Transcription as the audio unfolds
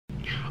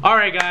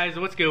Alright guys,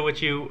 what's good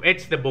with you?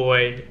 It's the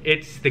boy,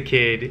 it's the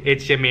kid,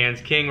 it's your man's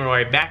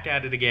Kingroy, back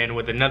at it again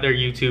with another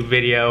YouTube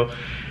video.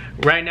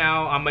 Right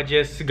now, I'ma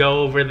just go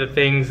over the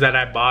things that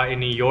I bought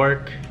in New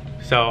York.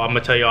 So I'm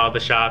gonna tell you all the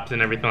shops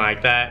and everything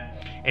like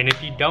that. And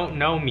if you don't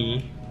know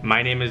me,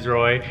 my name is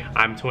Roy.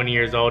 I'm 20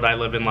 years old, I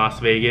live in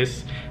Las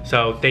Vegas.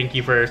 So thank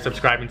you for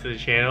subscribing to the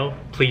channel.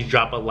 Please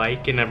drop a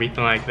like and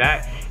everything like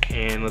that.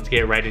 And let's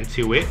get right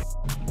into it.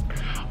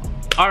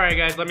 Alright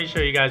guys, let me show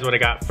you guys what I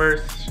got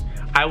first.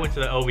 I went to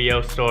the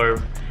OVO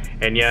store,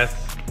 and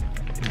yes,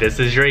 this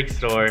is Drake's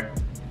store.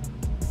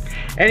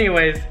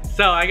 Anyways,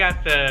 so I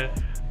got the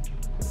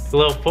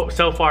little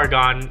So Far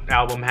Gone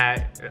album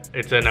hat.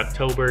 It's an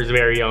October's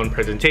very own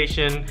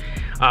presentation.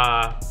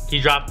 He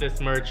dropped this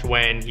merch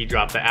when he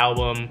dropped the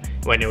album,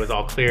 when it was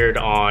all cleared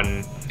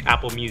on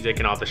Apple Music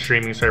and all the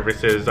streaming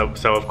services.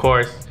 So of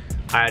course,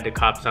 I had to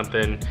cop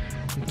something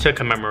to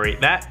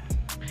commemorate that.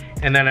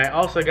 And then I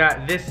also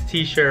got this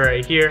t-shirt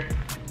right here.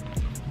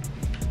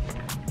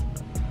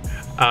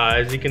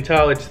 As you can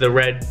tell, it's the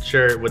red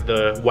shirt with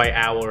the white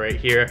owl right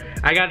here.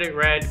 I got it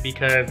red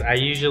because I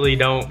usually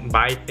don't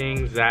buy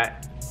things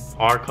that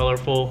are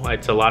colorful.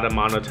 It's a lot of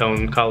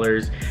monotone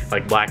colors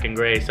like black and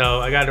gray.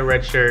 So I got a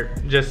red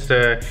shirt just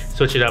to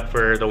switch it up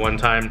for the one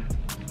time.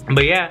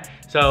 But yeah,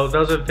 so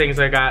those are the things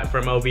I got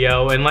from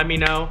OVO. And let me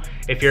know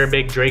if you're a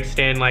big Drake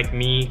stan like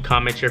me,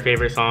 comment your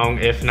favorite song.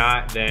 If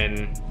not,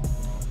 then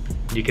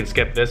you can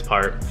skip this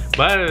part.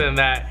 But other than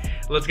that,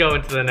 let's go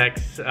into the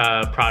next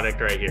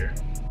product right here.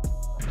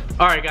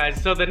 Alright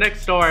guys, so the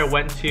next store I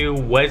went to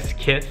was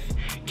Kith.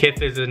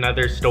 Kith is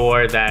another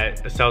store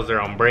that sells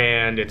their own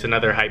brand. It's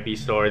another hypebeast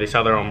store. They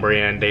sell their own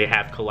brand. They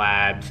have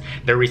collabs.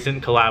 Their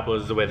recent collab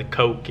was with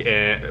Coke,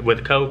 and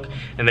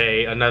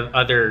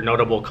other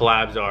notable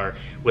collabs are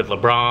with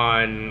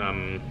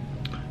LeBron,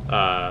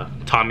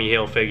 Tommy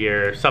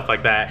Hilfiger, stuff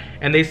like that.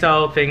 And they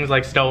sell things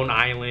like Stone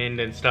Island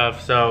and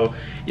stuff. So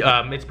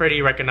it's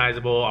pretty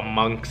recognizable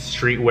amongst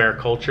streetwear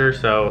culture.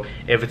 So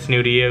if it's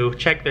new to you,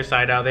 check their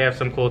site out. They have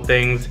some cool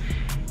things.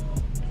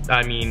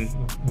 I mean,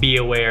 be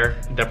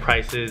aware the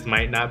prices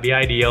might not be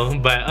ideal,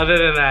 but other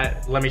than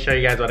that, let me show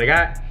you guys what I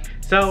got.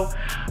 So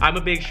I'm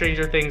a big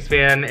Stranger Things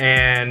fan,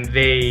 and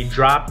they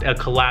dropped a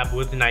collab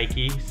with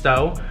Nike.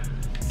 So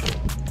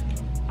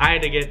I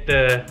had to get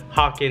the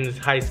Hawkins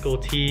High School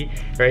tee.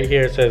 Right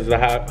here it says the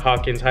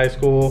Hawkins High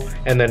School,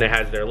 and then it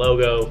has their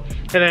logo.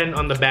 And then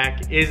on the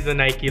back is the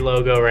Nike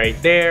logo right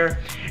there.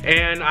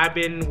 And I've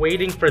been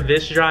waiting for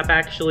this drop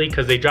actually,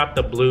 because they dropped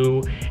the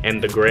blue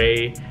and the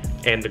gray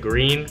and the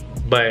green.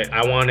 But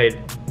I wanted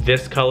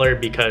this color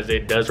because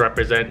it does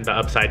represent the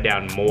upside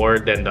down more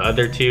than the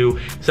other two.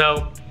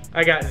 So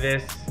I got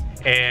this,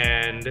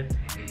 and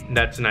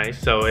that's nice.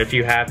 So if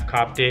you have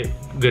copped it,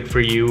 good for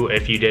you.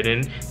 If you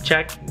didn't,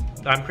 check.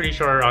 I'm pretty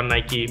sure on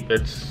Nike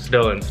it's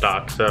still in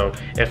stock, so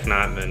if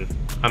not, then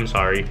I'm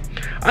sorry.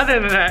 Other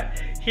than that,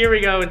 here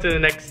we go into the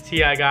next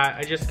tee I got.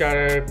 I just got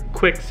a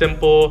quick,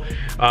 simple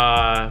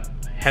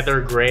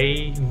heather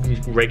gray,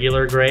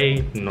 regular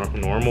gray,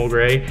 normal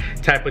gray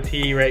type of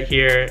tee right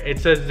here. It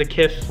says the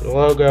Kith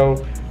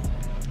logo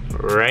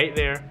right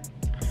there.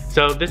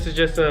 So this is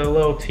just a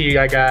little tee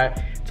I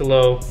got. It's a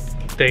little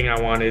thing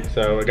I wanted,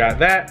 so I got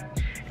that.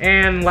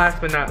 And last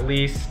but not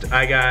least,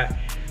 I got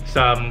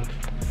some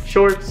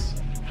shorts.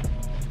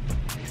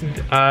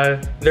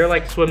 They're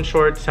like swim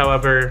shorts,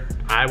 however,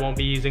 I won't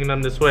be using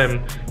them to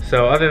swim.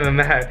 So other than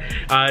that,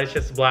 it's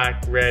just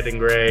black, red, and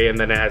gray, and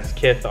then it has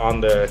Kith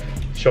on the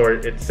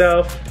short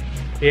itself.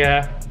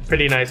 Yeah,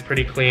 pretty nice,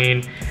 pretty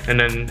clean. And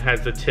then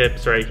has the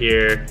tips right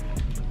here,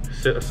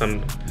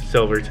 some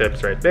silver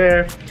tips right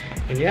there.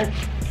 And yeah,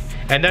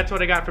 and that's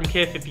what I got from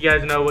Kith. If you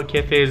guys know what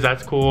Kith is,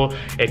 that's cool.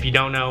 If you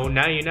don't know,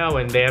 now you know,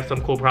 and they have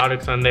some cool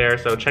products on there,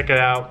 so check it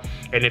out.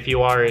 And if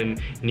you are in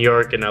New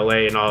York and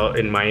LA and all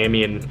in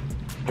Miami and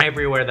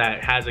everywhere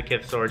that has a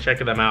Kith store, check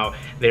them out.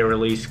 They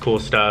release cool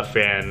stuff,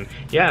 and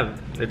yeah,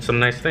 it's some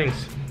nice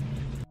things.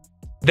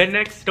 The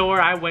next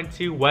store I went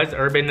to was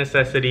Urban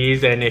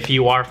Necessities, and if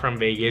you are from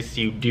Vegas,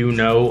 you do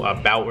know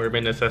about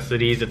Urban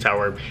Necessities. It's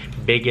our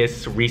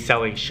biggest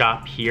reselling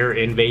shop here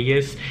in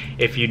Vegas,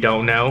 if you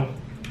don't know.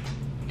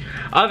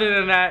 Other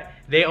than that,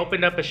 they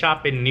opened up a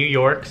shop in New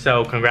York,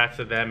 so congrats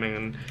to them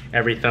and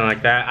everything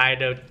like that. I had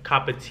to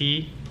cop a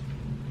tee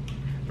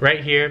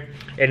right here,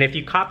 and if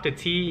you copped a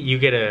tee, you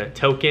get a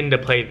token to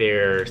play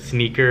their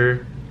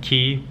sneaker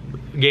key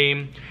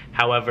game.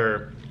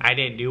 However, I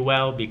didn't do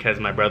well because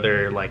my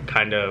brother like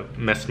kind of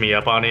messed me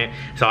up on it,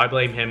 so I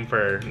blame him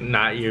for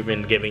not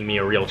even giving me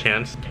a real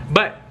chance.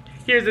 But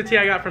here's the tee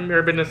I got from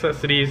Urban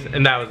Necessities,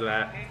 and that was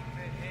that.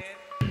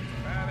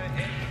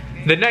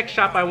 The next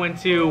shop I went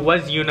to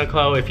was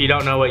Uniqlo. If you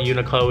don't know what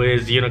Uniqlo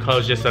is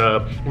just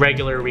a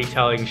regular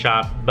retailing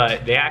shop,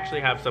 but they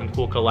actually have some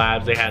cool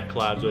collabs. They had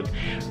collabs with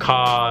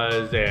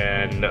Cause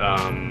and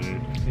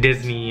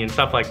Disney and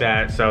stuff like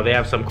that, so they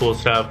have some cool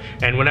stuff.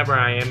 And whenever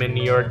I am in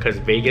New York, because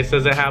Vegas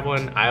doesn't have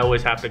one, I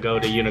always have to go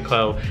to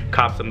Uniqlo,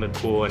 cop something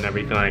cool and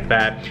everything like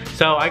that.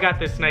 So I got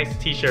this nice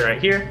t-shirt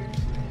right here.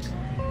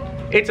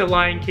 It's a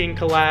Lion King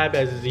collab,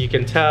 as you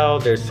can tell.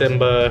 There's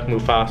Simba,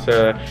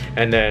 Mufasa,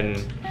 and then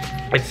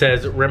it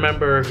says,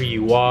 remember who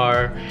you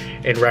are,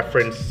 in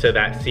reference to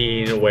that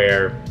scene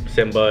where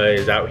Simba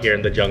is out here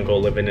in the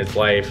jungle living his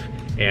life,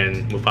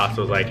 and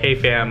Mufasa's like, hey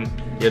fam,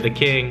 you're the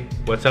king,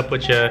 what's up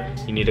with you?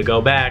 You need to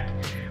go back.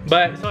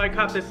 But, so I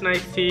caught this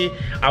nice tee.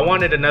 I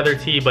wanted another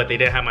tee, but they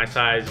didn't have my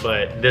size,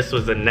 but this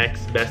was the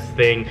next best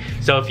thing.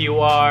 So if you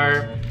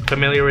are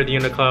familiar with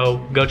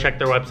Uniqlo, go check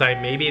their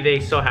website. Maybe they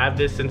still have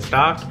this in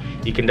stock.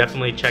 You can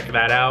definitely check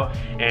that out.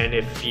 And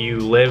if you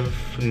live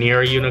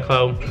near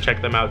Uniqlo,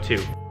 check them out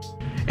too.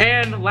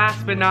 And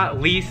last but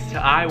not least,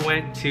 I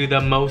went to the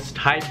most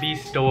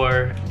hypebeast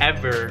store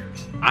ever.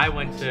 I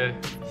went to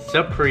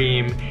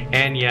Supreme,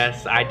 and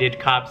yes, I did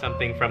cop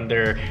something from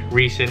their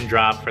recent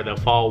drop for the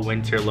fall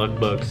winter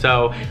lookbook.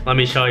 So let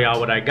me show y'all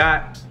what I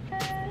got.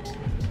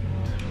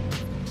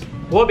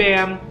 Well,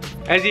 bam!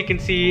 As you can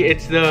see,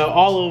 it's the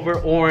all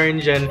over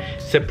orange and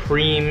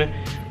Supreme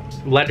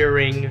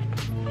lettering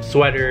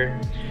sweater.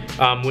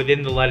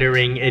 Within the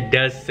lettering, it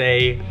does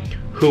say,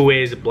 who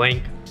is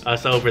blank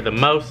us over the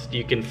most.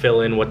 You can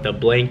fill in what the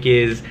blank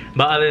is,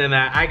 but other than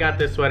that, I got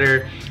this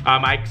sweater.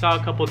 I saw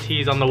a couple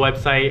tees on the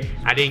website.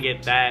 I didn't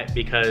get that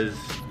because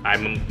I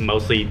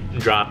mostly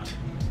dropped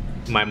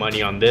my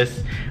money on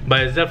this,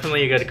 but it's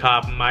definitely a good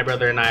cop. My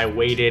brother and I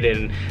waited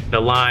in the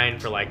line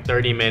for like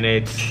 30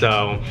 minutes,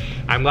 so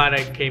I'm glad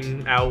I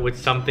came out with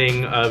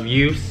something of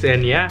use.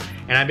 And yeah,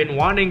 and I've been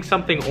wanting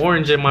something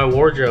orange in my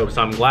wardrobe,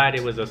 so I'm glad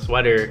it was a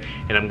sweater,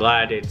 and I'm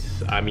glad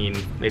it's, I mean,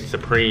 it's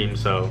Supreme,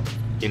 so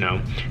you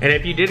know. And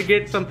if you did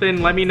get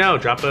something, let me know,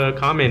 drop a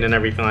comment and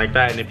everything like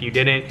that. And if you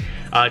didn't,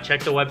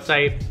 check the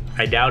website.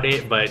 I doubt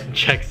it, but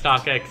check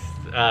Stockx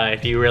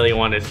if you really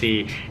want to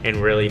see and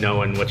really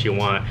knowing what you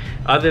want.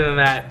 Other than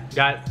that,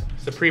 got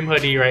Supreme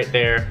hoodie right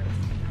there.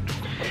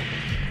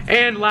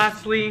 And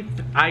lastly,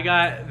 I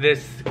got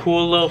this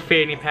cool little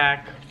fanny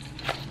pack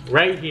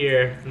right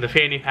here, the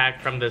fanny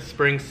pack from the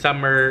spring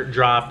summer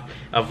drop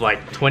of like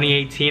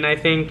 2018, I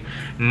think.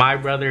 My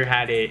brother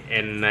had it,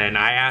 and then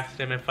I asked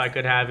him if I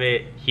could have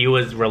it. He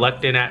was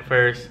reluctant at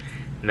first,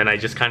 and then I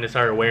just kind of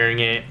started wearing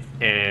it,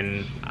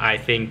 and I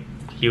think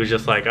he was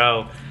just like,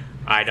 oh,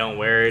 I don't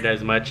wear it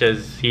as much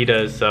as he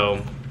does,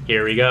 so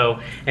here we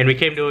go. And we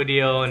came to a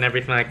deal and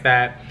everything like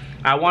that.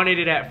 I wanted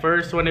it at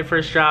first when it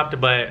first dropped,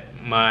 but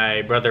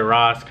my brother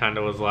Ross kind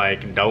of was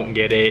like, don't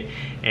get it,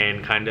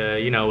 and kind of,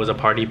 you know, was a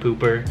party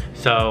pooper.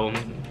 So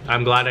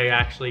I'm glad I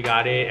actually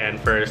got it, and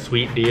for a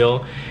sweet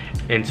deal,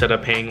 instead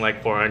of paying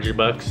like 400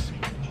 bucks,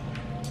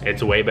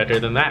 it's way better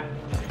than that.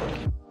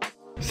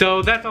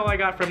 So that's all I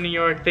got from New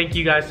York. Thank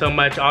you guys so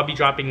much. I'll be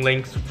dropping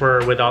links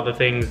with all the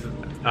things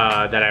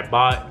that I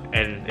bought,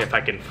 and if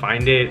I can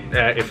find it.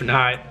 If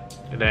not,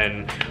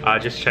 then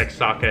just check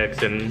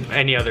Stockx and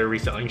any other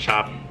reselling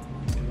shop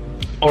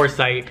or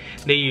site.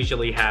 They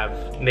usually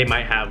have, they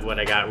might have what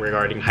I got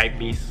regarding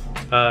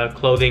hypebeast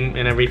clothing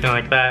and everything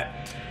like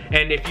that.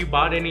 And if you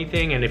bought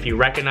anything, and if you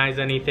recognize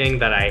anything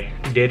that I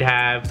did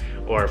have,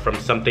 or from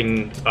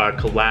something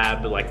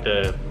collab like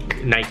the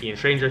Nike and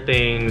Stranger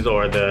Things,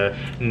 or the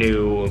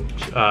new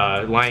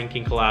Lion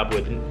King collab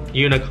with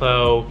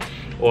Uniqlo,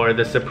 or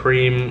the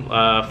Supreme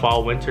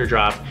fall winter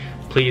drop,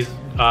 please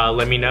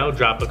let me know,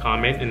 drop a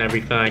comment and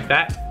everything like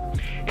that.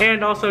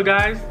 And also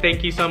guys,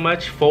 thank you so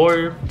much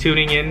for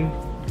tuning in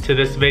to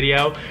this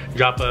video.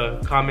 Drop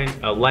a comment,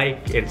 a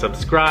like, and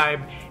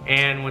subscribe.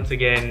 And once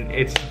again,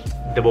 it's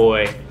the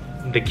boy,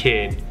 the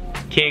kid,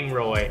 King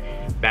Roy,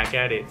 back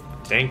at it.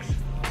 Thanks.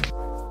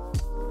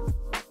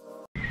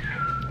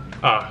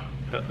 Oh,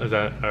 is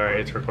that all right?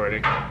 It's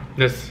recording.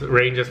 This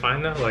range is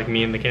fine though, like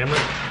me and the camera.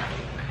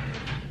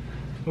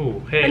 Ooh,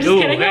 hey, I'm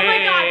just kidding. Hey. Oh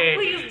my god,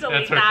 please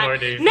delete that's that.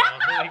 Recording, No!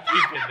 So I'm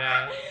keeping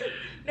that.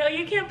 No,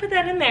 you can't put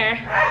that in there.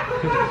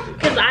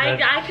 Because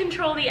I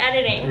control the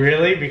editing.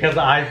 Really? Because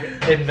I'm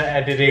in the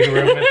editing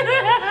room as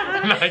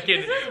well.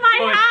 This is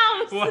my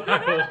house. What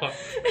I want.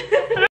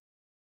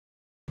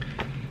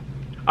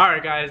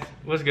 Alright guys,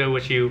 what's good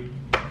with you?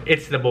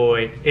 It's the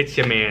boy, it's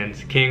your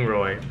man's, King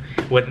Roy.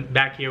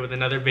 Back here with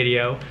another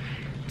video.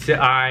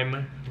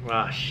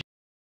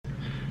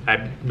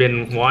 I've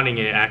been wanting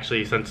it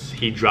actually since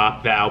he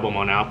dropped the album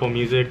on Apple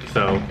Music,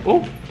 so,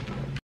 oh.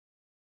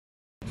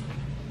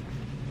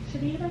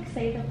 Should he like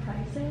say the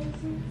prices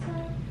and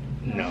stuff?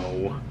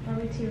 No. Are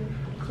we too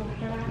cool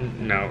for that?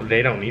 No,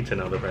 they don't need to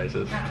know the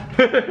prices.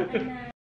 Oh.